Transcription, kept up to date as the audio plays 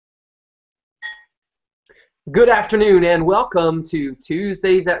Good afternoon and welcome to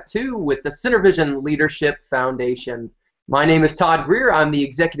Tuesdays at 2 with the CenterVision Leadership Foundation. My name is Todd Greer. I'm the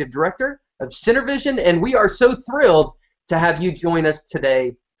Executive Director of CenterVision, and we are so thrilled to have you join us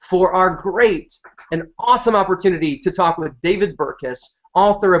today for our great and awesome opportunity to talk with David Burkus,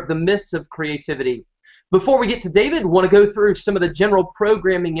 author of The Myths of Creativity. Before we get to David, I want to go through some of the general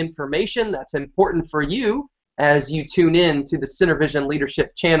programming information that's important for you as you tune in to the CenterVision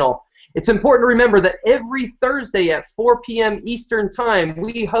Leadership channel. It's important to remember that every Thursday at 4 p.m. Eastern Time,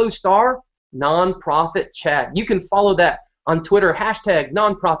 we host our Nonprofit Chat. You can follow that on Twitter, hashtag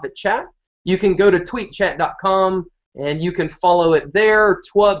Nonprofit Chat. You can go to tweetchat.com and you can follow it there,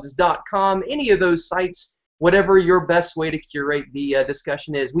 twubs.com, any of those sites, whatever your best way to curate the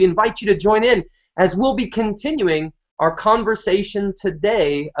discussion is. We invite you to join in as we'll be continuing our conversation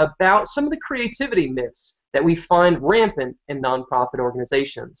today about some of the creativity myths that we find rampant in nonprofit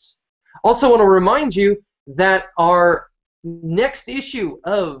organizations. Also want to remind you that our next issue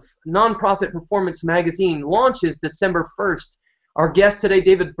of Nonprofit Performance Magazine launches December 1st. Our guest today,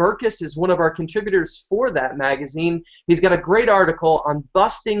 David Burkus, is one of our contributors for that magazine. He's got a great article on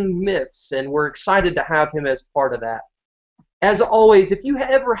busting myths, and we're excited to have him as part of that. As always, if you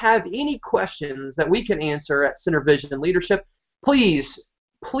ever have any questions that we can answer at CenterVision Leadership, please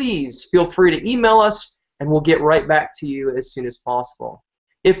feel free to email us, and we'll get right back to you as soon as possible.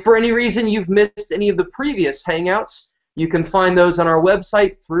 If for any reason you've missed any of the previous Hangouts, you can find those on our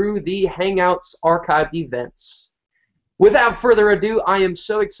website through the Hangouts archived events. Without further ado, I am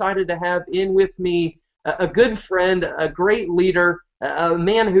so excited to have in with me a good friend, a great leader, a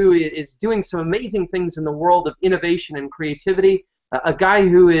man who is doing some amazing things in the world of innovation and creativity, a guy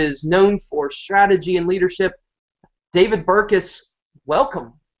who is known for strategy and leadership. David Burkus,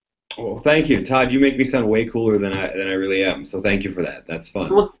 welcome. Well, thank you, Todd. You make me sound way cooler than I really am. So thank you for that. That's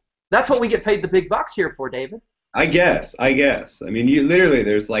fun. Well, that's what we get paid the big bucks here for, David. I guess. I mean, you literally,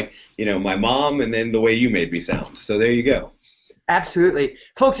 there's like, my mom and then the way you made me sound. So there you go. Absolutely.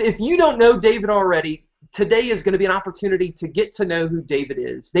 Folks, if you don't know David already, today is going to be an opportunity to get to know who David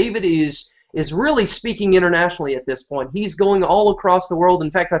is. David is really speaking internationally at this point. He's going all across the world.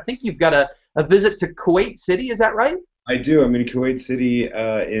 In fact, I think you've got a visit to Kuwait City. Is that right? I do. I'm in Kuwait City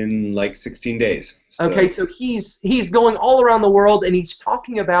in like 16 days. So. Okay, so he's going all around the world, and he's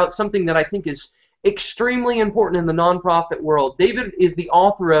talking about something that I think is extremely important in the nonprofit world. David is the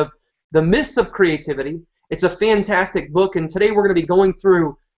author of The Myths of Creativity. It's a fantastic book, and today we're going to be going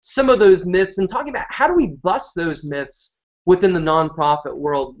through some of those myths and talking about how do we bust those myths within the nonprofit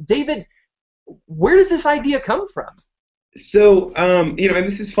world. David, where does this idea come from? So, and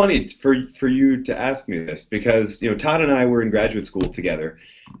this is funny for you to ask me this because, Todd and I were in graduate school together,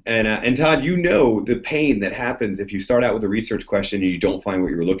 and Todd, the pain that happens if you start out with a research question and you don't find what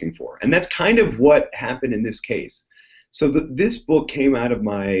you were looking for, and that's kind of what happened in this case. So this book came out of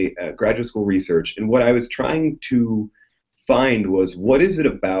my graduate school research, and what I was trying to find was what is it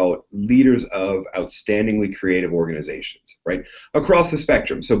about leaders of outstandingly creative organizations, right, across the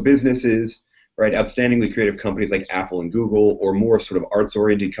spectrum, so businesses, right, outstandingly creative companies like Apple and Google, or more sort of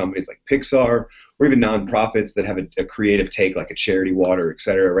arts-oriented companies like Pixar, or even nonprofits that have a creative take like a Charity Water, et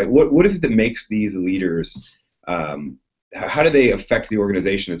cetera, right? What is it that makes these leaders, how do they affect the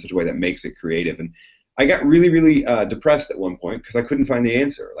organization in such a way that makes it creative? And I got really, really depressed at one point because I couldn't find the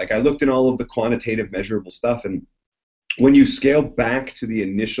answer. Like I looked in all of the quantitative measurable stuff, and when you scale back to the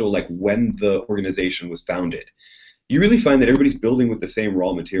initial, like when the organization was founded, you really find that everybody's building with the same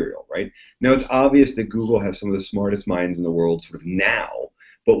raw material, right? Now, it's obvious that Google has some of the smartest minds in the world sort of now,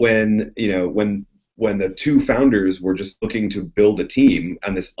 but when the two founders were just looking to build a team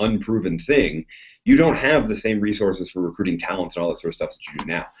on this unproven thing, you don't have the same resources for recruiting talent and all that sort of stuff that you do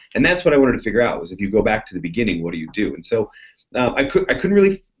now. And that's what I wanted to figure out was if you go back to the beginning, what do you do? And so I couldn't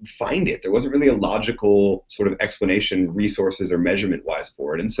really find it. There wasn't really a logical sort of explanation, resources or measurement-wise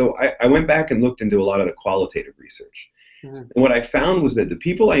for it. And so I went back and looked into a lot of the qualitative research. Mm-hmm. And what I found was that the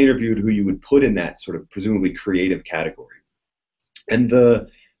people I interviewed who you would put in that sort of presumably creative category, and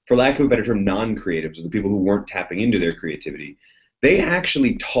for lack of a better term, non-creatives, or the people who weren't tapping into their creativity, they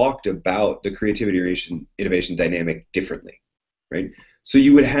actually talked about the creativity innovation dynamic differently, right? So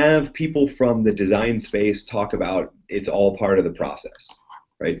you would have people from the design space talk about it's all part of the process,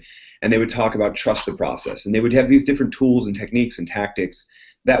 right? And they would talk about trust the process, and they would have these different tools and techniques and tactics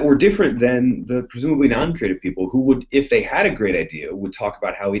that were different than the presumably non-creative people who would, if they had a great idea, would talk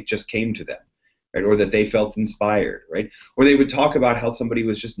about how it just came to them, right? Or that they felt inspired, right? Or they would talk about how somebody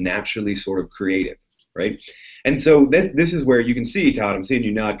was just naturally sort of creative, right? And so this is where you can see, Todd, I'm seeing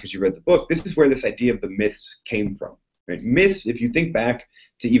you nod because you read the book, this is where this idea of the myths came from. right? Myths, if you think back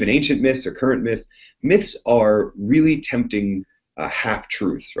to even ancient myths or current myths, myths are really tempting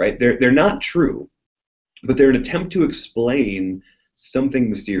half-truths, right? They're not true, but they're an attempt to explain something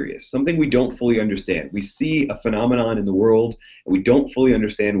mysterious, something we don't fully understand. We see a phenomenon in the world, and we don't fully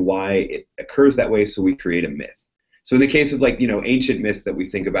understand why it occurs that way, so we create a myth. So in the case of, like, ancient myths that we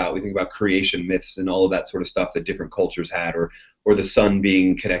think about creation myths and all of that sort of stuff that different cultures had, or the sun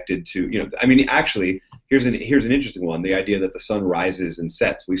being connected to, I mean, actually, here's an interesting one, the idea that the sun rises and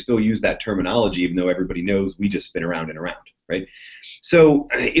sets. We still use that terminology, even though everybody knows we just spin around and around, right? So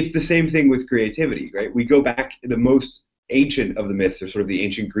it's the same thing with creativity, right? We go back, the most ancient of the myths are sort of the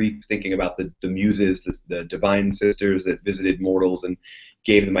ancient Greeks, thinking about the muses, the divine sisters that visited mortals and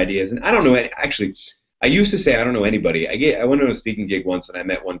gave them ideas. And I don't know, actually, I used to say I don't know anybody. I went on a speaking gig once, and I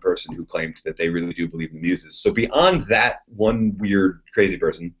met one person who claimed that they really do believe in the muses. So beyond that one weird, crazy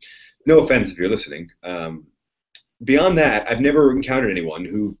person, no offense if you're listening, beyond that, I've never encountered anyone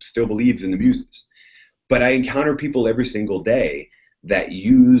who still believes in the muses. But I encounter people every single day that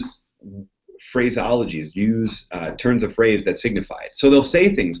use phraseologies, use turns of phrase that signify it. So they'll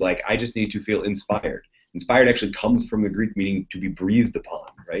say things like, I just need to feel inspired. Inspired actually comes from the Greek meaning to be breathed upon,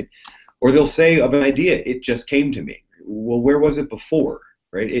 right? Or they'll say of an idea, it just came to me. Well, where was it before,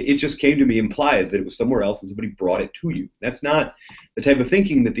 right? It just came to me implies that it was somewhere else and somebody brought it to you. That's not the type of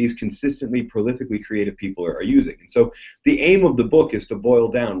thinking that these consistently, prolifically creative people are using. And so the aim of the book is to boil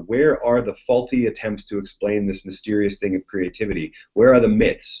down, where are the faulty attempts to explain this mysterious thing of creativity? Where are the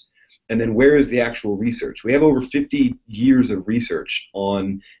myths? And then where is the actual research? We have over 50 years of research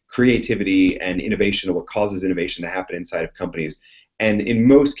on creativity and innovation, and what causes innovation to happen inside of companies. And in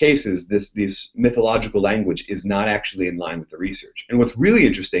most cases, this mythological language is not actually in line with the research. And what's really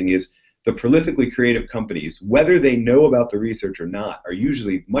interesting is the prolifically creative companies, whether they know about the research or not, are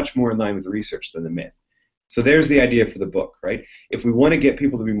usually much more in line with the research than the myth. So there's the idea for the book, right? If we want to get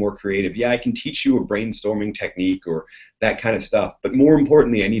people to be more creative, yeah, I can teach you a brainstorming technique or that kind of stuff. But more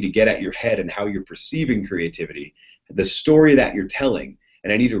importantly, I need to get at your head and how you're perceiving creativity, the story that you're telling,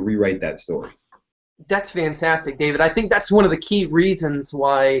 and I need to rewrite that story. That's fantastic, David. I think that's one of the key reasons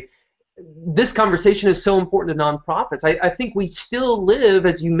why this conversation is so important to nonprofits. I think we still live,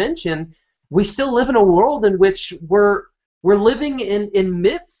 as you mentioned, we still live in a world in which we're living in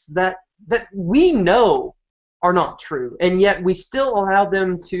myths that we know are not true, and yet we still allow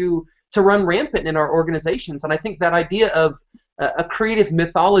them to run rampant in our organizations. And I think that idea of a creative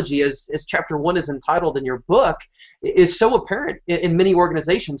mythology, as chapter 1 is entitled in your book, is so apparent in many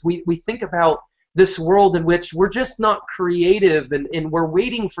organizations. We think about this world in which we're just not creative, and we're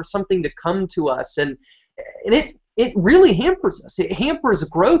waiting for something to come to us, and it really hampers us. It hampers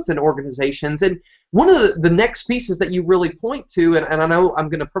growth in organizations. And one of the next pieces that you really point to, and I know I'm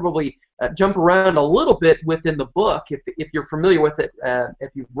going to probably jump around a little bit within the book, if you're familiar with it,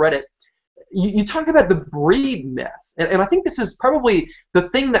 if you've read it, you talk about the breed myth, and I think this is probably the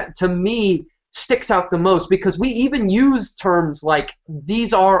thing that to me sticks out the most, because we even use terms like,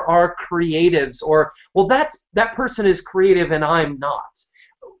 these are our creatives, or, well, that person is creative and I'm not.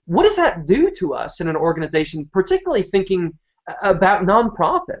 What does that do to us in an organization, particularly thinking about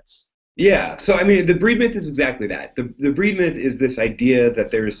nonprofits? Yeah, so I mean, the breed myth is exactly that. The breed myth is this idea that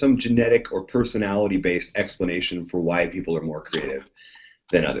there is some genetic or personality-based explanation for why people are more creative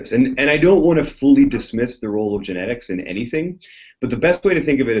than others. And I don't want to fully dismiss the role of genetics in anything, but the best way to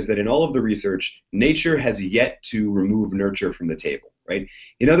think of it is that in all of the research, nature has yet to remove nurture from the table, right?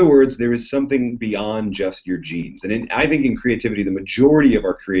 In other words, there is something beyond just your genes. And I think in creativity, the majority of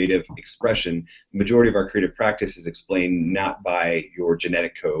our creative expression, the majority of our creative practice is explained not by your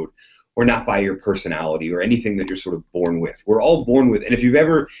genetic code, or not by your personality, or anything that you're sort of born with. We're all born with, and if you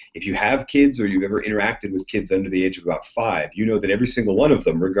have kids, or you've ever interacted with kids under the age of about 5, you know that every single one of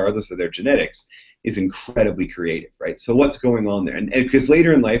them, regardless of their genetics, is incredibly creative, right? So what's going on there? And because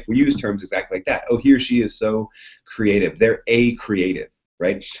later in life, we use terms exactly like that. Oh, he or she is so creative. They're a creative,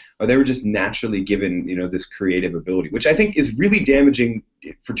 right? Or they were just naturally given, this creative ability, which I think is really damaging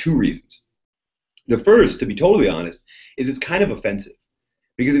for 2 reasons. The first, to be totally honest, is it's kind of offensive.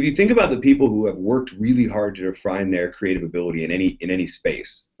 Because if you think about the people who have worked really hard to refine their creative ability in any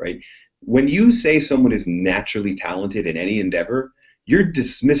space, right? When you say someone is naturally talented in any endeavor, you're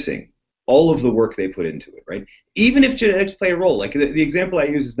dismissing all of the work they put into it, right? Even if genetics play a role. Like the example I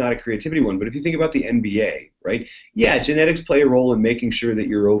use is not a creativity one, but if you think about the NBA, right? Yeah, genetics play a role in making sure that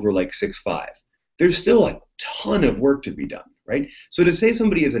you're over like 6'5". There's still a ton of work to be done, right? So to say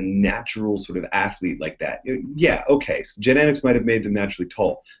somebody is a natural sort of athlete like that, yeah, okay, so genetics might have made them naturally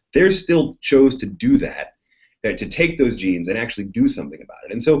tall. They still chose to do that, to take those genes and actually do something about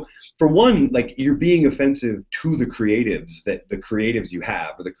it. And so, for one, like, you're being offensive to the creatives you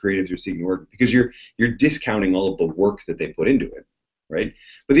have, or the creatives you're seeking to work with, because you're discounting all of the work that they put into it, right?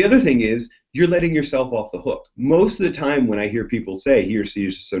 But the other thing is, you're letting yourself off the hook. Most of the time when I hear people say he or she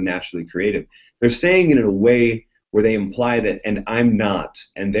is just so naturally creative, they're saying it in a way where they imply that, and I'm not,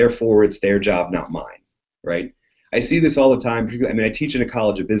 and therefore it's their job, not mine, right? I see this all the time. I mean, I teach in a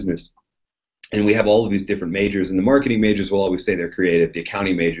college of business, and we have all of these different majors, and the marketing majors will always say they're creative. The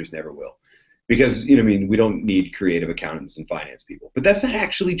accounting majors never will. Because, I mean, we don't need creative accountants and finance people. But that's not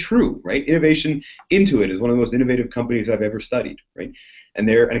actually true, right? Innovation, Intuit is one of the most innovative companies I've ever studied, right? And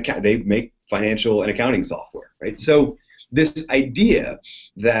they make financial and accounting software, right? So this idea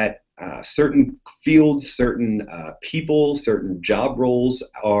that certain fields, certain people, certain job roles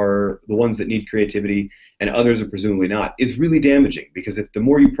are the ones that need creativity and others are presumably not, is really damaging, because if the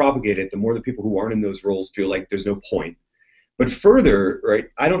more you propagate it, the more the people who aren't in those roles feel like there's no point. But further, right,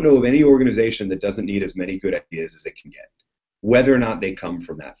 I don't know of any organization that doesn't need as many good ideas as it can get, whether or not they come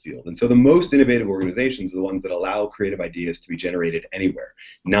from that field. And so the most innovative organizations are the ones that allow creative ideas to be generated anywhere,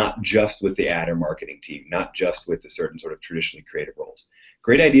 not just with the ad or marketing team, not just with the certain sort of traditionally creative roles.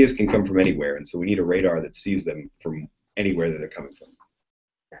 Great ideas can come from anywhere, and so we need a radar that sees them from anywhere that they're coming from.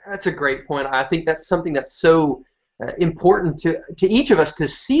 That's a great point. I think that's something that's so important to each of us to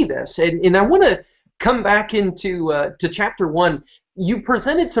see this. And I want to come back into to chapter 1. You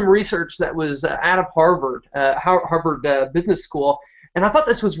presented some research that was out of Harvard Business School, and I thought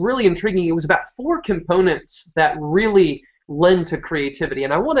this was really intriguing. It was about 4 components that really lend to creativity,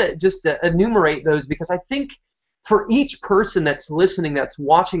 and I want to just enumerate those, because I think for each person that's listening, that's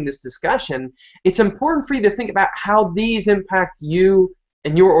watching this discussion, it's important for you to think about how these impact you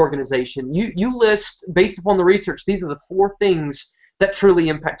and your organization. You list, based upon the research, these are the 4 things that truly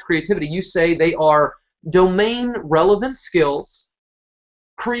impact creativity. You say they are domain-relevant skills,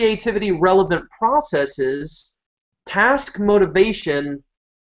 creativity-relevant processes, task motivation,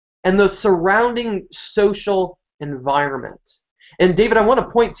 and the surrounding social environment. And David, I want to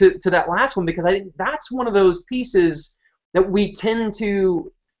point to that last one, because I think that's one of those pieces that we tend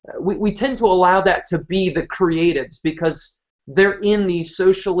to allow that to be the creatives, because they're in these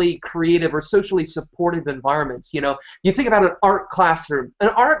socially creative or socially supportive environments. You know, you think about an art classroom. An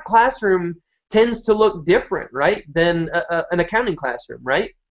art classroom tends to look different, right, than an accounting classroom,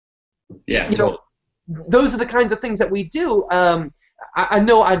 right? Yeah. You know, those are the kinds of things that we do. I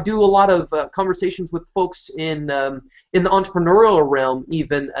know I do a lot of conversations with folks in the entrepreneurial realm,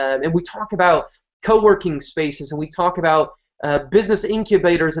 even, and we talk about co-working spaces, and we talk about business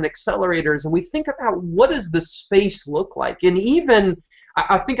incubators and accelerators, and we think about what does the space look like. And even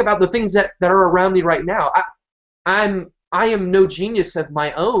I think about the things that are around me right now. I am no genius of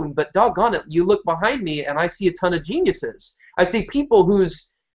my own, but doggone it, you look behind me and I see a ton of geniuses. I see people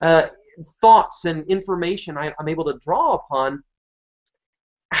whose thoughts and information I'm able to draw upon.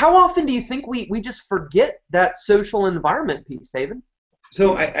 How often do you think we just forget that social environment piece, David?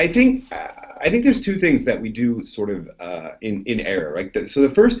 So I think there's 2 things that we do sort of in error, right? So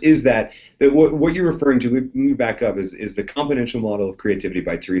the first is that what you're referring to, let me back up, is the Confidential Model of Creativity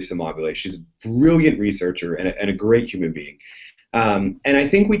by Teresa Amabile. She's a brilliant researcher and a great human being. And I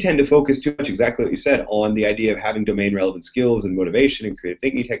think we tend to focus too much, exactly what you said, on the idea of having domain-relevant skills and motivation and creative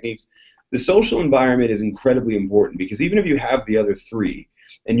thinking techniques. The social environment is incredibly important, because even if you have the other 3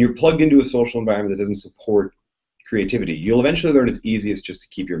 and you're plugged into a social environment that doesn't support creativity, you'll eventually learn it's easiest just to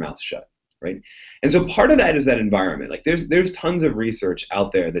keep your mouth shut, right? And so part of that is that environment. Like, there's tons of research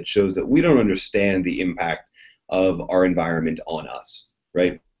out there that shows that we don't understand the impact of our environment on us,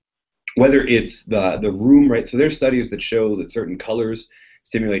 right? Whether it's the room, right? So there's studies that show that certain colors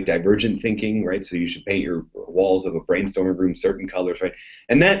stimulate divergent thinking, right? So you should paint your walls of a brainstorming room certain colors, right?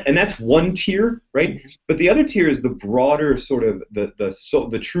 And that's one tier, right? But the other tier is the broader sort of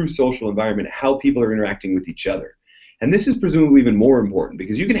the true social environment, how people are interacting with each other. And this is presumably even more important,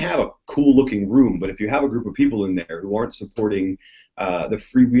 because you can have a cool-looking room, but if you have a group of people in there who aren't supporting the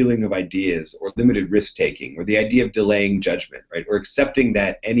freewheeling of ideas, or limited risk-taking, or the idea of delaying judgment, right, or accepting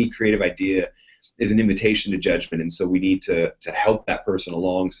that any creative idea is an invitation to judgment, and so we need to help that person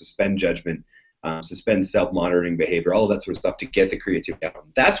along, suspend judgment, suspend self-monitoring behavior, all of that sort of stuff to get the creativity out.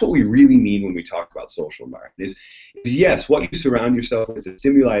 That's what we really mean when we talk about social environment. Is yes, what you surround yourself with, the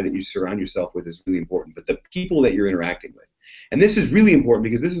stimuli that you surround yourself with is really important, but the people that you're interacting with. And this is really important,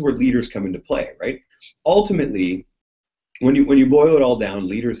 because this is where leaders come into play, right? Ultimately, when you boil it all down,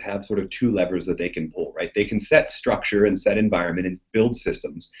 leaders have sort of 2 levers that they can pull, right? They can set structure and set environment and build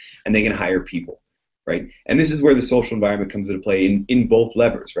systems, and they can hire people, right? And this is where the social environment comes into play in both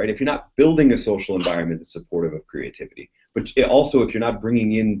levers, right? If you're not building a social environment that's supportive of creativity, but also if you're not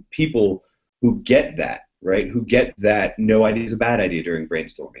bringing in people who get that, right? Who get that no idea is a bad idea during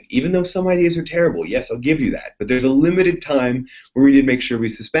brainstorming. Even though some ideas are terrible, yes, I'll give you that. But there's a limited time where we need to make sure we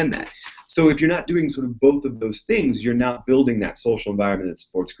suspend that. So if you're not doing sort of both of those things, you're not building that social environment that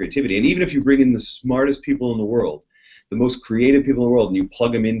supports creativity. And even if you bring in the smartest people in the world, the most creative people in the world, and you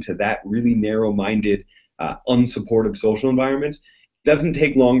plug them into that really narrow-minded, unsupportive social environment, it doesn't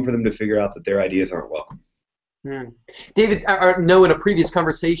take long for them to figure out that their ideas aren't welcome. David, I know in a previous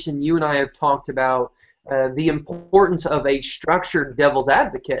conversation you and I have talked about the importance of a structured devil's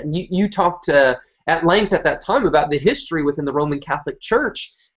advocate. And you talked at length at that time about the history within the Roman Catholic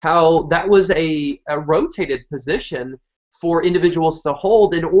Church, how that was a rotated position for individuals to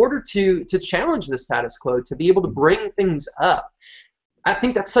hold in order to challenge the status quo, to be able to bring things up. I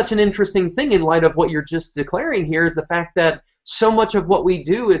think that's such an interesting thing in light of what you're just declaring here, is the fact that so much of what we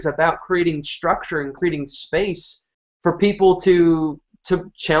do is about creating structure and creating space for people to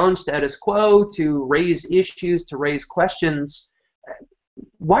challenge status quo, to raise issues, to raise questions.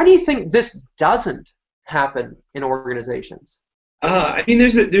 Why do you think this doesn't happen in organizations? I mean,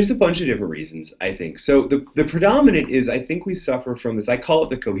 there's a bunch of different reasons, I think. So the predominant is, I think we suffer from this, I call it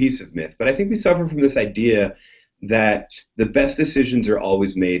the cohesive myth, but I think we suffer from this idea that the best decisions are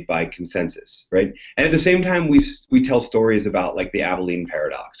always made by consensus, right? And at the same time, we tell stories about like the Abilene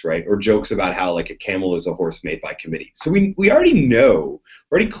paradox, right? Or jokes about how like a camel is a horse made by committee. So we already know,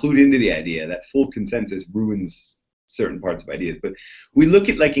 we're already clued into the idea that full consensus ruins certain parts of ideas. But we look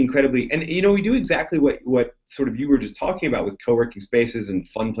at like incredibly, and you know, we do exactly what sort of you were just talking about with co-working spaces and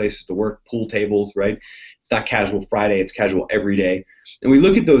fun places to work, pool tables, right? It's not casual Friday, it's casual every day. And we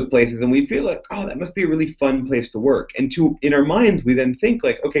look at those places and we feel like, oh, that must be a really fun place to work. And in our minds, we then think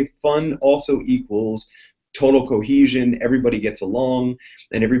like, okay, fun also equals total cohesion, everybody gets along,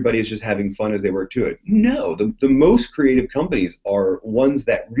 and everybody is just having fun as they work to it. No, the most creative companies are ones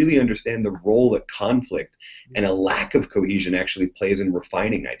that really understand the role that conflict and a lack of cohesion actually plays in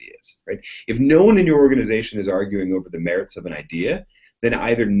refining ideas, right? If no one in your organization is arguing over the merits of an idea, then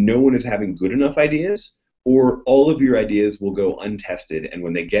either no one is having good enough ideas, or all of your ideas will go untested, and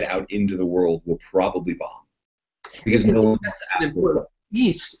when they get out into the world, will probably bomb. Because no one has to ask for it.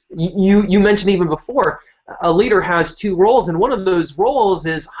 Piece. You mentioned even before, a leader has two roles, and one of those roles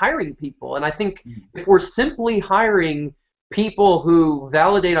is hiring people. And I think if we're simply hiring people who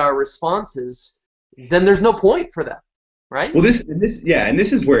validate our responses, then there's no point for them, right? Well, this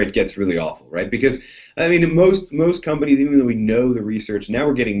is where it gets really awful, right? Because I mean, most companies, even though we know the research, now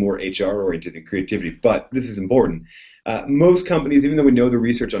we're getting more HR oriented than creativity, but this is important. Most companies, even though we know the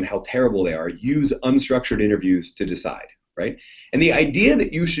research on how terrible they are, use unstructured interviews to decide, right? And the idea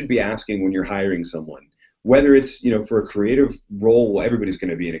that you should be asking when you're hiring someone, whether it's, you know, for a creative role, well, everybody's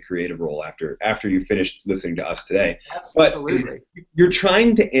going to be in a creative role after you finish listening to us today. Absolutely. But you're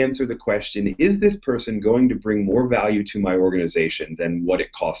trying to answer the question, is this person going to bring more value to my organization than what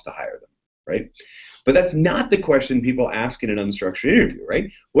it costs to hire them, right? But that's not the question people ask in an unstructured interview,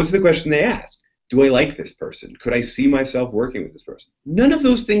 right? What's the question they ask? Do I like this person? Could I see myself working with this person? None of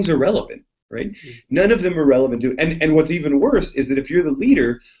those things are relevant, right? None of them are relevant to, and what's even worse is that if you're the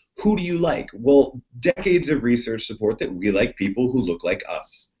leader, who do you like? Well, decades of research support that we like people who look like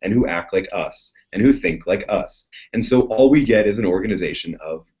us and who act like us and who think like us. And so all we get is an organization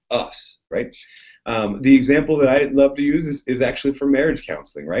of us, right? The example that I love to use is actually for marriage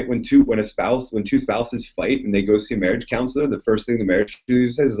counseling, right? When two spouses fight and they go see a marriage counselor, the first thing the marriage counselor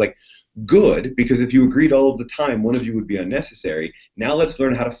says is like, good, because if you agreed all of the time, one of you would be unnecessary. Now let's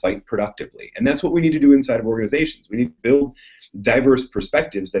learn how to fight productively. And that's what we need to do inside of organizations. We need to build diverse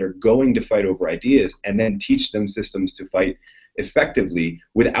perspectives that are going to fight over ideas and then teach them systems to fight effectively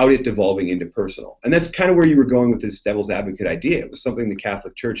without it devolving into personal. And that's kind of where you were going with this devil's advocate idea. It was something the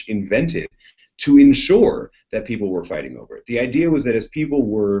Catholic Church invented to ensure that people were fighting over it. The idea was that as people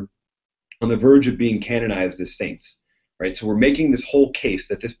were on the verge of being canonized as saints, right? So we're making this whole case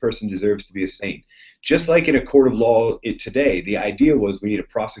that this person deserves to be a saint. Just like in a court of law today, the idea was we need a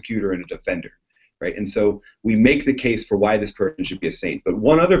prosecutor and a defender, right? And so we make the case for why this person should be a saint. But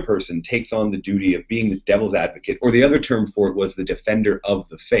one other person takes on the duty of being the devil's advocate, or the other term for it was the defender of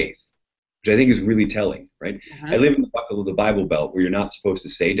the faith, which I think is really telling, right? I live in the buckle of the Bible Belt where you're not supposed to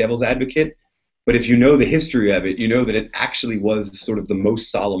say devil's advocate, but if you know the history of it, you know that it actually was sort of the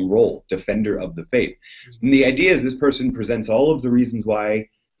most solemn role, defender of the faith. And the idea is this person presents all of the reasons why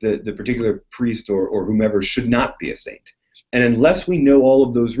the particular priest or whomever should not be a saint. And unless we know all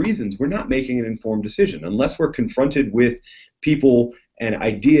of those reasons, we're not making an informed decision. Unless we're confronted with people and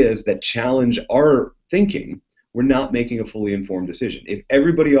ideas that challenge our thinking, we're not making a fully informed decision. If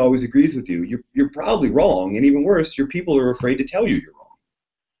everybody always agrees with you, you're probably wrong, and even worse, your people are afraid to tell you you're wrong.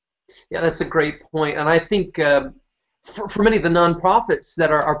 Yeah, that's a great point. And I think for many of the nonprofits that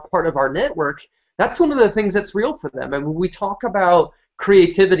are part of our network, that's one of the things that's real for them. I mean, we talk about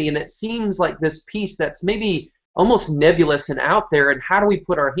creativity, and it seems like this piece that's maybe almost nebulous and out there, and how do we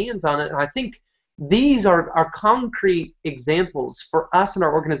put our hands on it? And I think these are concrete examples for us and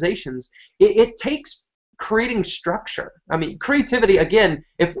our organizations. It takes creating structure. I mean, creativity, again,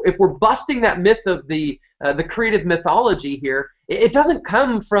 if we're busting that myth of the creative mythology here, it doesn't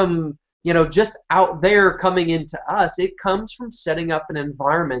come from, just out there coming into us. It comes from setting up an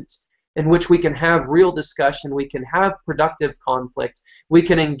environment in which we can have real discussion, we can have productive conflict, we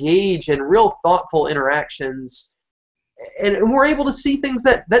can engage in real thoughtful interactions, and we're able to see things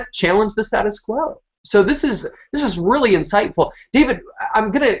that challenge the status quo. So this is really insightful. David,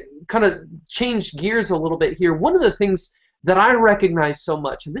 I'm going to kind of change gears a little bit here. One of the things that I recognize so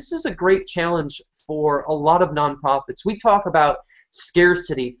much, and this is a great challenge for a lot of nonprofits, we talk about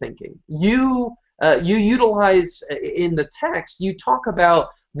scarcity thinking. You utilize in the text, you talk about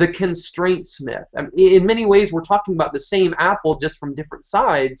the constraints myth. I mean, in many ways, we're talking about the same apple just from different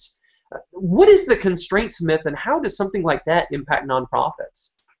sides. What is the constraints myth, and how does something like that impact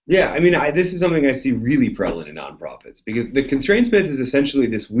nonprofits? Yeah, I mean, this is something I see really prevalent in nonprofits, because the constraints myth is essentially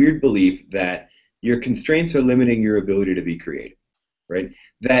this weird belief that your constraints are limiting your ability to be creative, right?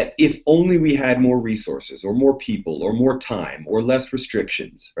 That if only we had more resources or more people or more time or less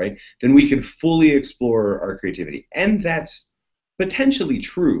restrictions, right, then we could fully explore our creativity. And that's potentially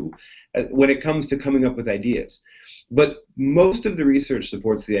true when it comes to coming up with ideas. But most of the research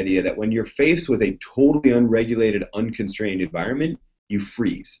supports the idea that when you're faced with a totally unregulated, unconstrained environment, you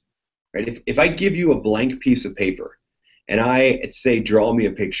freeze, right? If I give you a blank piece of paper and I say, draw me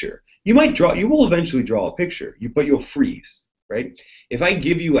a picture, you will eventually draw a picture, but you'll freeze, right? If I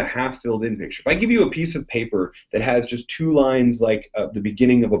give you a half filled in picture, if I give you a piece of paper that has just 2 lines like the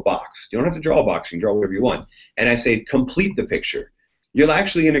beginning of a box, you don't have to draw a box, you can draw whatever you want, and I say, complete the picture, you're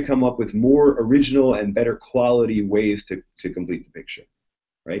actually going to come up with more original and better quality ways to complete the picture,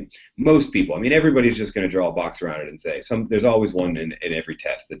 right? Most people, I mean, everybody's just going to draw a box around it and say, there's always one in every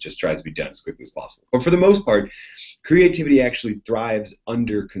test that just tries to be done as quickly as possible. But for the most part, creativity actually thrives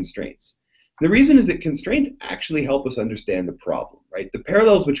under constraints. The reason is that constraints actually help us understand the problem, right? The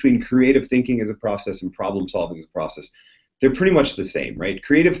parallels between creative thinking as a process and problem solving as a process, they're pretty much the same, right?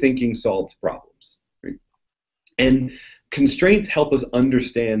 Creative thinking solves problems, right? And constraints help us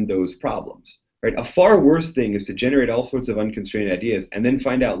understand those problems, right? A far worse thing is to generate all sorts of unconstrained ideas and then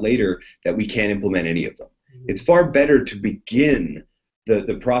find out later that we can't implement any of them. Mm-hmm. It's far better to begin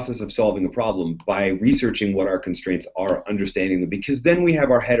the process of solving a problem by researching what our constraints are, understanding them, because then we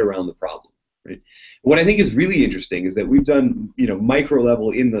have our head around the problem. Right? What I think is really interesting is that we've done, micro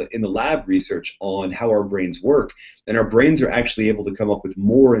level in the lab research on how our brains work, and our brains are actually able to come up with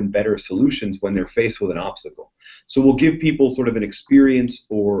more and better solutions when they're faced with an obstacle. So we'll give people sort of an experience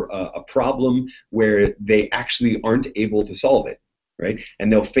or a problem where they actually aren't able to solve it, right?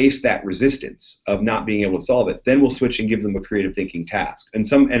 And they'll face that resistance of not being able to solve it. Then we'll switch and give them a creative thinking task.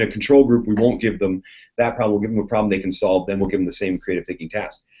 And a control group, we won't give them that problem. We'll give them a problem they can solve. Then we'll give them the same creative thinking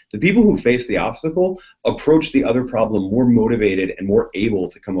task. The people who face the obstacle approach the other problem more motivated and more able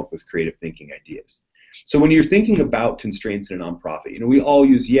to come up with creative thinking ideas. So when you're thinking about constraints in a nonprofit, we all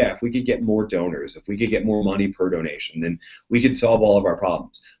use, if we could get more donors, if we could get more money per donation, then we could solve all of our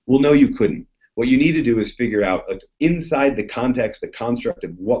problems. Well, no, you couldn't. What you need to do is figure out, inside the context, the construct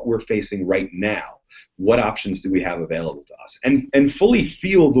of what we're facing right now, what options do we have available to us? And fully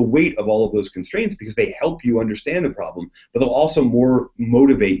feel the weight of all of those constraints, because they help you understand the problem, but they'll also more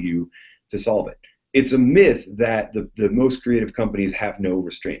motivate you to solve it. It's a myth that the most creative companies have no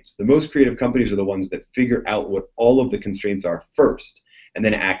restraints. The most creative companies are the ones that figure out what all of the constraints are first and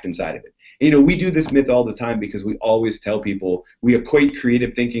then act inside of it. We do this myth all the time because we always tell people we equate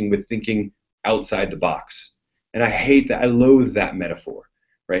creative thinking with thinking outside the box. And I hate that. I loathe that metaphor,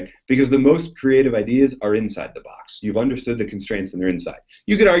 right? Because the most creative ideas are inside the box. You've understood the constraints and they're inside.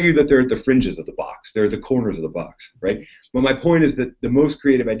 You could argue that they're at the fringes of the box. They're at the corners of the box, right? But my point is that the most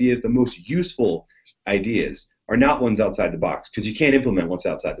creative ideas, the most useful ideas, are not ones outside the box, because you can't implement what's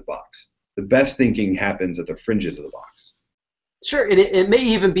outside the box. The best thinking happens at the fringes of the box. Sure, and it may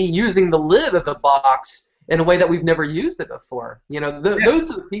even be using the lid of the box in a way that we've never used it before.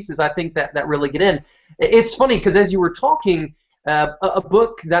 Those are the pieces I think that really get in. It's funny because as you were talking, a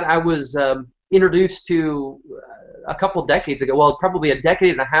book that I was introduced to a couple decades ago, well, probably a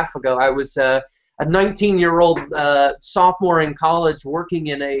decade and a half ago, I was a 19-year-old sophomore in college working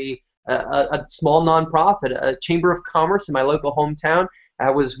in a a small nonprofit, a chamber of commerce in my local hometown. I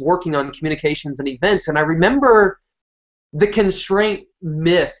was working on communications and events, and I remember the constraint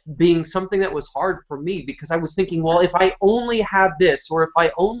myth being something that was hard for me, because I was thinking, well, if I only had this, or if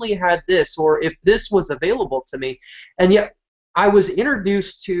I only had this, or if this was available to me. And yet I was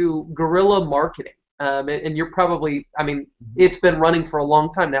introduced to guerrilla marketing. And you're probably, I mean, it's been running for a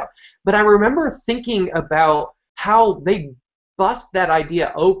long time now. But I remember thinking about how they bust that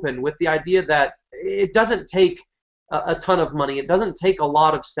idea open with the idea that it doesn't take a ton of money. It doesn't take a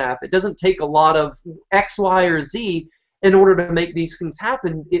lot of staff. It doesn't take a lot of X, Y, or Z in order to make these things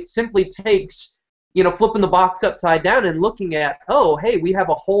happen. It simply takes, flipping the box upside down and looking at, oh, hey, we have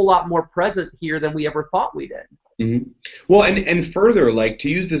a whole lot more present here than we ever thought we did. Mm-hmm. Well, and further, like, to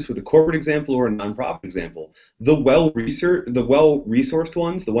use this with a corporate example or a nonprofit example, the well-resourced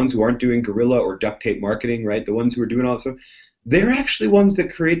ones, the ones who aren't doing guerrilla or duct tape marketing, right, the ones who are doing all that stuff, they're actually ones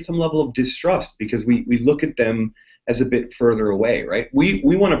that create some level of distrust, because we look at them as a bit further away, right? We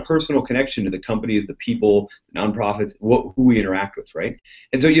want a personal connection to the companies, the people, the nonprofits, who we interact with, right?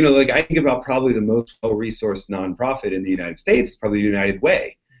 And so, like, I think about probably the most well-resourced nonprofit in the United States, probably United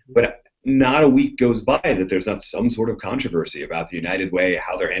Way, but not a week goes by that there's not some sort of controversy about the United Way,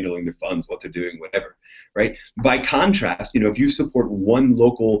 how they're handling their funds, what they're doing, whatever, right? By contrast, if you support one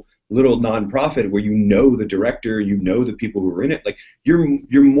local little nonprofit where the director, the people who are in it, like,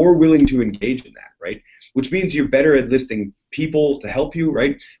 you're more willing to engage in that, right? Which means you're better at listing people to help you,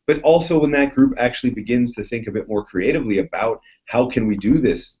 right? But also when that group actually begins to think a bit more creatively about how can we do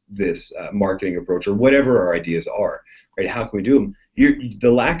this marketing approach, or whatever our ideas are, right? How can we do them?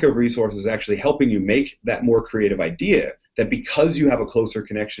 The lack of resources is actually helping you make that more creative idea that, because you have a closer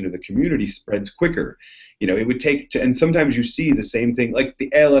connection to the community, spreads quicker. It would take and sometimes you see the same thing, like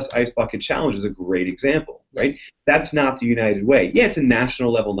the ALS Ice Bucket Challenge is a great example, right? Yes. That's not the United Way. Yeah, it's a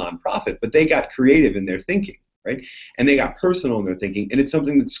national level nonprofit, but they got creative in their thinking, right? And they got personal in their thinking, and it's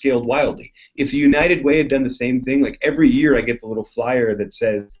something that scaled wildly. If the United Way had done the same thing, like, every year I get the little flyer that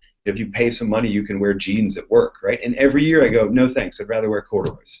says, if you pay some money, you can wear jeans at work, right? And every year I go, no thanks, I'd rather wear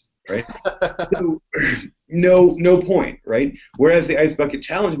corduroys, right? So, no point, right? Whereas the Ice Bucket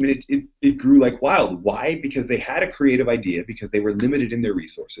Challenge, I mean, it grew like wild. Why? Because they had a creative idea, because they were limited in their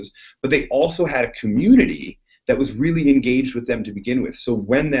resources, but they also had a community that was really engaged with them to begin with. So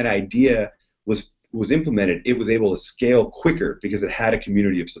when that idea was implemented, it was able to scale quicker because it had a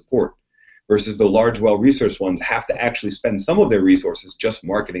community of support. Versus the large, well-resourced ones have to actually spend some of their resources just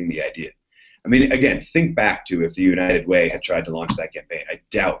marketing the idea. I mean, again, think back to if the United Way had tried to launch that campaign. I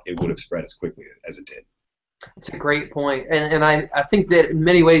doubt it would have spread as quickly as it did. It's a great point. And I think that in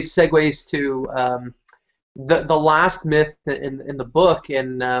many ways segues to the last myth in the book,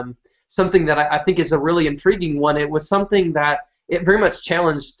 and something that I think is a really intriguing one. It was something that it very much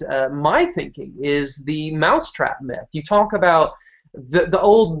challenged my thinking, is the mousetrap myth. You talk about the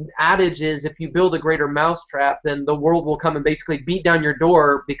old adage is, if you build a greater mousetrap, then the world will come and basically beat down your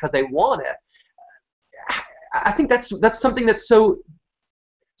door because they want it. I think that's something that's so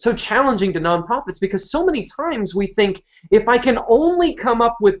challenging to nonprofits, because so many times we think, if I can only come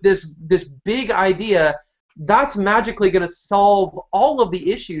up with this big idea, that's magically going to solve all of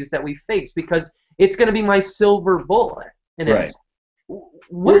the issues that we face, because it's going to be my silver bullet. And right.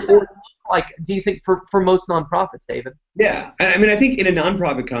 What does that look like, do you think, for most nonprofits, David? Yeah, I mean, I think in a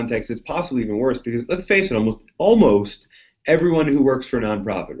nonprofit context, it's possibly even worse, because let's face it, almost everyone who works for a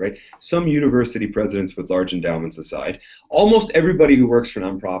nonprofit, right? Some university presidents with large endowments aside, almost everybody who works for a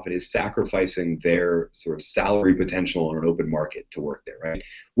nonprofit is sacrificing their sort of salary potential on an open market to work there, right?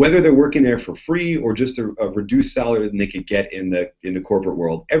 Whether they're working there for free or just a reduced salary than they could get in the corporate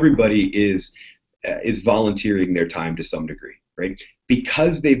world, everybody is volunteering their time to some degree, right?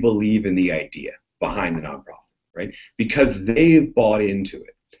 Because they believe in the idea behind the nonprofit, right? Because they've bought into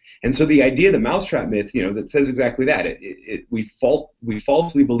it. And so the idea, the mousetrap myth, that says exactly that. We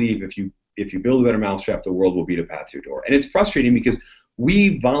falsely believe if you build a better mousetrap, the world will beat a path to your door. And it's frustrating because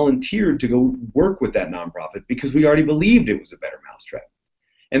we volunteered to go work with that nonprofit because we already believed it was a better mousetrap.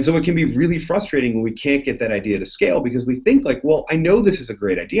 And so it can be really frustrating when we can't get that idea to scale, because we think like, well, I know this is a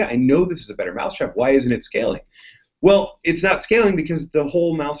great idea. I know this is a better mousetrap. Why isn't it scaling? Well, it's not scaling because the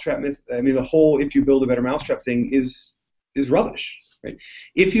whole mousetrap myth, the whole if you build a better mousetrap thing is rubbish. Right?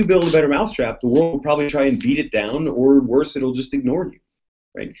 If you build a better mousetrap, the world will probably try and beat it down, or worse, it'll just ignore you,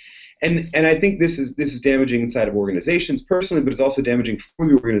 right? And I think this is damaging inside of organizations personally, but it's also damaging for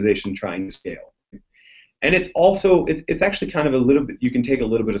the organization trying to scale. And it's also it's actually kind of a little bit, you can take a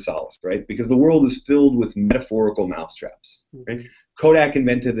little bit of solace, right? Because the world is filled with metaphorical mousetraps. Right? Kodak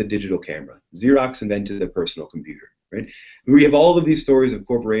invented the digital camera. Xerox invented the personal computer. right? We have all of these stories of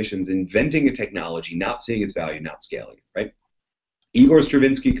corporations inventing a technology, not seeing its value, not scaling it, right? Igor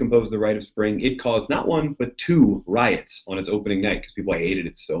Stravinsky composed The Rite of Spring. It caused not one, but 2 riots on its opening night because people hated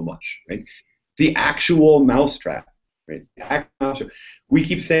it so much, right? The actual mousetrap, right? The actual mousetrap. We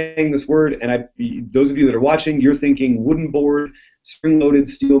keep saying this word, and those of you that are watching, you're thinking wooden board, spring-loaded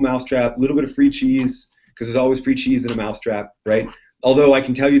steel mousetrap, a little bit of free cheese, because there's always free cheese in a mousetrap, right? Although I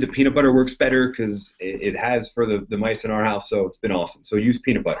can tell you that peanut butter works better because it has for the mice in our house, so it's been awesome. So use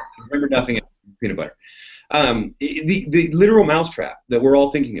peanut butter. Remember nothing else, peanut butter. The literal mousetrap that we're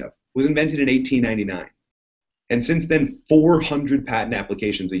all thinking of was invented in 1899. And since then, 400 patent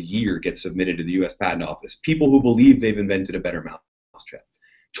applications a year get submitted to the U.S. Patent Office. People who believe they've invented a better mousetrap.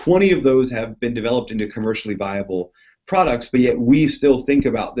 20 of those have been developed into commercially viable products, but yet we still think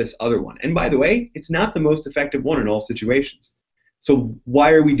about this other one. And by the way, it's not the most effective one in all situations. So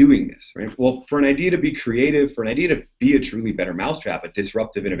why are we doing this, right? Well, for an idea to be creative, for an idea to be a truly better mousetrap, a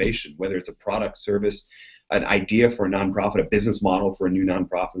disruptive innovation, whether it's a product, service, an idea for a nonprofit, a business model for a new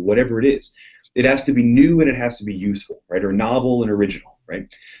nonprofit, whatever it is, it has to be new and it has to be useful, right? Or novel and original, right?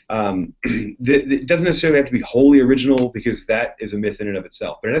 It doesn't necessarily have to be wholly original because that is a myth in and of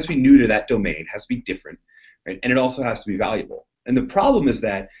itself, but it has to be new to that domain, it has to be different, right? And it also has to be valuable. And the problem is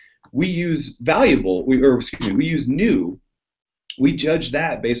that we use valuable, we use new. We judge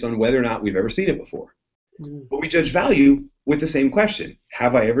that based on whether or not we've ever seen it before. But we judge value with the same question.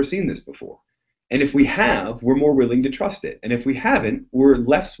 Have I ever seen this before? And if we have, we're more willing to trust it. And if we haven't, we're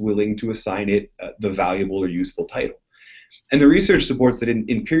less willing to assign it the valuable or useful title. And the research supports that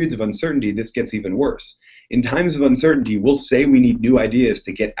in periods of uncertainty, this gets even worse. In times of uncertainty, we'll say we need new ideas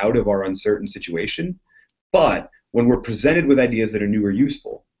to get out of our uncertain situation. But when we're presented with ideas that are new or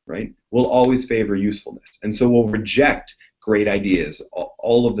useful, right, we'll always favor usefulness. And so we'll reject great ideas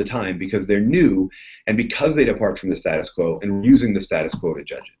all of the time because they're new and because they depart from the status quo, and we're using the status quo to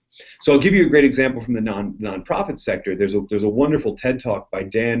judge it. So I'll give you a great example from the nonprofit sector. There's a wonderful TED Talk by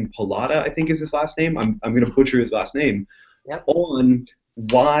Dan Pallotta, I think is his last name. I'm going to butcher his last name. Yep. On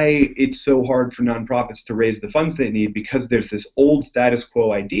why it's so hard for nonprofits to raise the funds they need, because there's this old status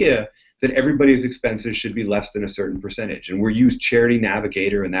quo idea that everybody's expenses should be less than a certain percentage. And we're used Charity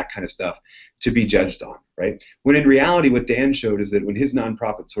Navigator and that kind of stuff to be judged on, right? When in reality, what Dan showed is that when his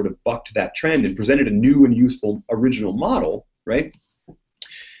nonprofit sort of bucked that trend and presented a new and useful original model, right,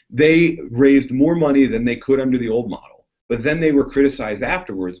 they raised more money than they could under the old model. But then they were criticized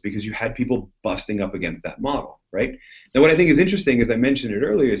afterwards because you had people busting up against that model, right? Now, what I think is interesting, as I mentioned it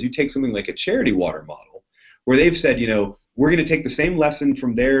earlier, is you take something like a Charity Water model, where they've said, you know, we're going to take the same lesson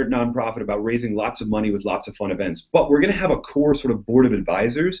from their nonprofit about raising lots of money with lots of fun events, but we're going to have a core sort of board of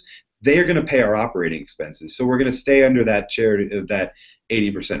advisors. They are going to pay our operating expenses. So we're going to stay under that charity, that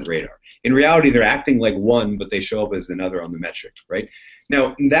 80% radar. In reality, they're acting like one, but they show up as another on the metric, right?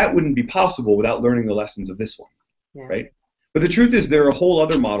 Now, that wouldn't be possible without learning the lessons of this one, right? But the truth is there are whole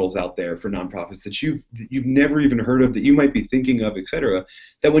other models out there for nonprofits that you've never even heard of, that you might be thinking of, et cetera,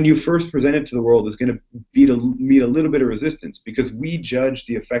 that when you first present it to the world is going to meet a little bit of resistance, because we judge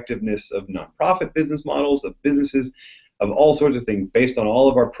the effectiveness of nonprofit business models, of businesses, of all sorts of things based on all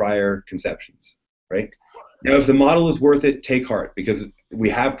of our prior conceptions, right? Now, if the model is worth it, take heart, because we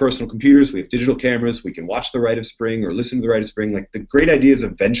have personal computers, we have digital cameras, we can watch The Rite of Spring or listen to The Rite of Spring. Like, the great ideas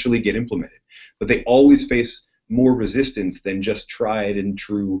eventually get implemented, but they always face more resistance than just tried and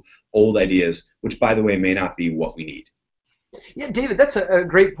true old ideas, which, by the way, may not be what we need. Yeah, David, that's a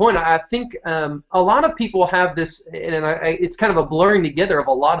great point. I think a lot of people have this, and it's kind of a blurring together of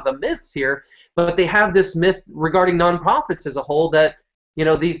a lot of the myths here, but they have this myth regarding nonprofits as a whole that, you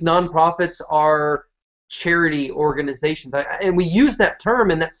know, these nonprofits are charity organizations. And we use that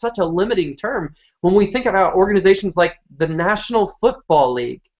term, and that's such a limiting term when we think about organizations like the National Football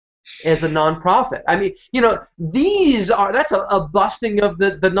League as a nonprofit. I mean, you know, that's a busting of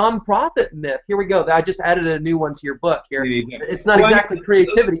the nonprofit myth. Here we go. I just added a new one to your book here. It's not exactly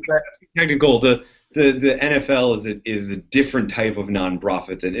creativity, but technical. The NFL is a different type of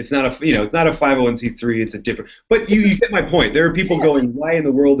nonprofit, and it's not a 501c3. It's a different. But you get my point. There are people going, why in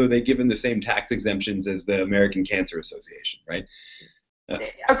the world are they given the same tax exemptions as the American Cancer Association, right?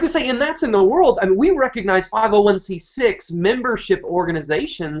 I was going to say, and that's in the world. I mean, we recognize 501c6 membership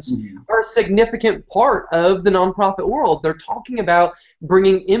organizations are a significant part of the nonprofit world. They're talking about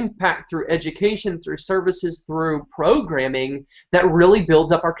bringing impact through education, through services, through programming that really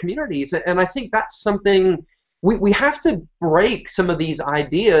builds up our communities. And I think that's something we have to break some of these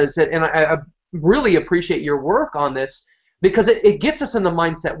ideas. And I really appreciate your work on this, because it gets us in the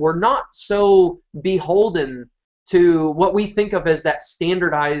mindset we're not so beholden to what we think of as that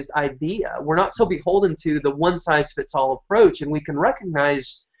standardized idea. We're not so beholden to the one-size-fits-all approach, and we can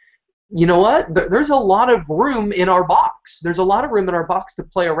recognize, you know what, there's a lot of room in our box. There's a lot of room in our box to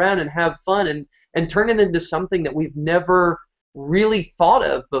play around and have fun and turn it into something that we've never really thought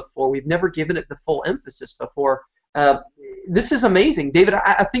of before. We've never given it the full emphasis before. This is amazing. David,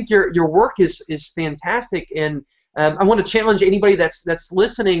 I think your work is fantastic, and I want to challenge anybody that's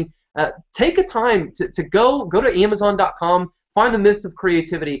listening. Take a time to go to Amazon.com, find the Myths of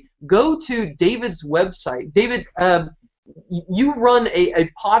Creativity. Go to David's website. David, you run a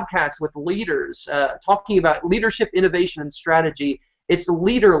podcast with leaders talking about leadership, innovation, and strategy. It's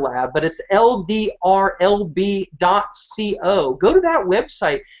Leader Lab, but it's ldrlb.co. Go to that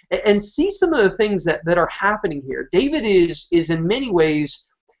website and see some of the things that are happening here. David is in many ways,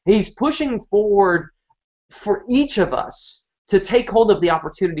 he's pushing forward for each of us to take hold of the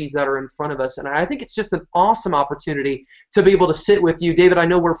opportunities that are in front of us. And I think it's just an awesome opportunity to be able to sit with you. David, I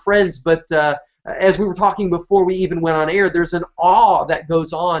know we're friends, but as we were talking before we even went on air, there's an awe that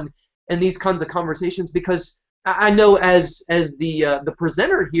goes on in these kinds of conversations, because I know as the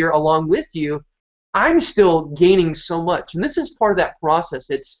presenter here along with you, I'm still gaining so much. And this is part of that process.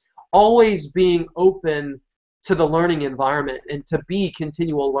 It's always being open to the learning environment and to be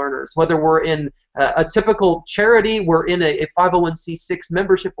continual learners. Whether we're in a typical charity, we're in a 501c6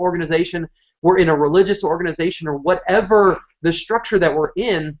 membership organization, we're in a religious organization, or whatever the structure that we're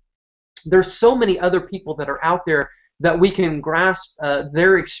in, there's so many other people that are out there that we can grasp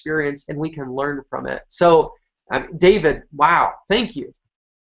their experience and we can learn from it. So, David, wow, thank you.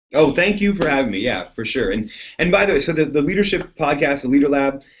 Oh, thank you for having me. Yeah, for sure. And by the way, so the leadership podcast, the Leader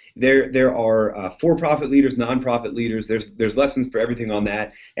Lab, there are for-profit leaders, non-profit leaders. There's lessons for everything on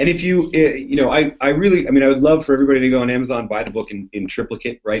that. And if you I would love for everybody to go on Amazon, buy the book in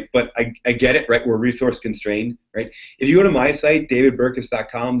triplicate, right? But I get it, right? We're resource constrained, right? If you go to my site,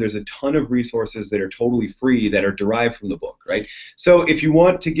 davidburkus.com, there's a ton of resources that are totally free that are derived from the book, right? So if you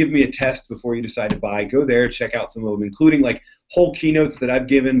want to give me a test before you decide to buy, go there, check out some of them, including like whole keynotes that I've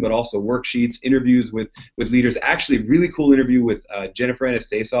given, but also worksheets, interviews with leaders. Actually, really cool interview with Jennifer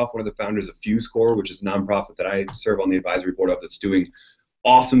Anastasoff, one of the founders of FuseCore, which is a nonprofit that I serve on the advisory board of, that's doing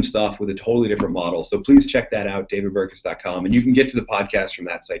awesome stuff with a totally different model. So please check that out, davidburkus.com, and you can get to the podcast from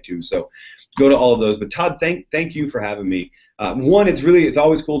that site too. So go to all of those. But Todd, thank you for having me. One, it's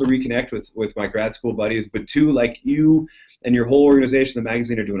always cool to reconnect with my grad school buddies, but two, like you and your whole organization, the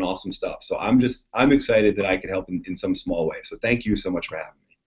magazine, are doing awesome stuff. So I'm excited that I could help in some small way. So thank you so much for having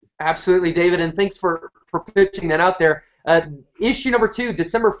me. Absolutely, David, and thanks for pitching that out there. Issue number 2,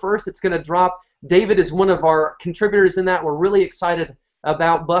 December 1st, it's going to drop. David is one of our contributors in that. We're really excited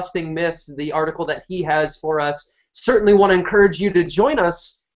about Busting Myths, the article that he has for us. Certainly want to encourage you to join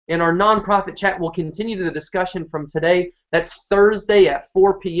us in our nonprofit chat. We'll continue the discussion from today. That's Thursday at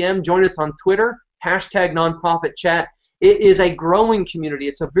 4 p.m. Join us on Twitter, #nonprofitchat. It is a growing community.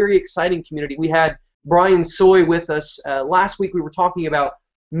 It's a very exciting community. We had Brian Soy with us. Last week we were talking about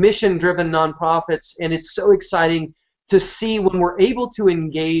mission-driven nonprofits, and it's so exciting to see when we're able to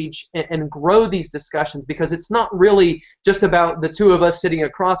engage and grow these discussions, because it's not really just about the two of us sitting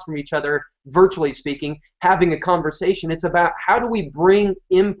across from each other, virtually speaking, having a conversation. It's about how do we bring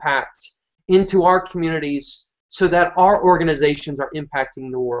impact into our communities so that our organizations are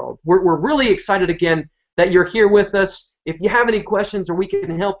impacting the world. We're really excited again that you're here with us. If you have any questions or we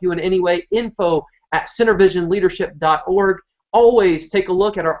can help you in any way, info@centervisionleadership.org. Always take a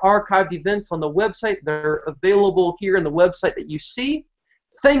look at our archived events on the website. They're available here in the website that you see.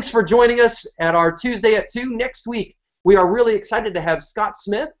 Thanks for joining us at our Tuesday at 2. Next week, we are really excited to have Scott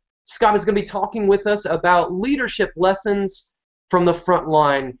Smith. Scott is going to be talking with us about leadership lessons from the front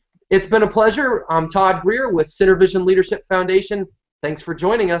line. It's been a pleasure. I'm Todd Greer with CenterVision Leadership Foundation. Thanks for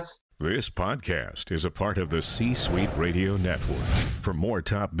joining us. This podcast is a part of the C-Suite Radio Network. For more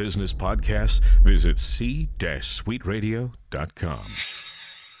top business podcasts, visit c-suiteradio.com.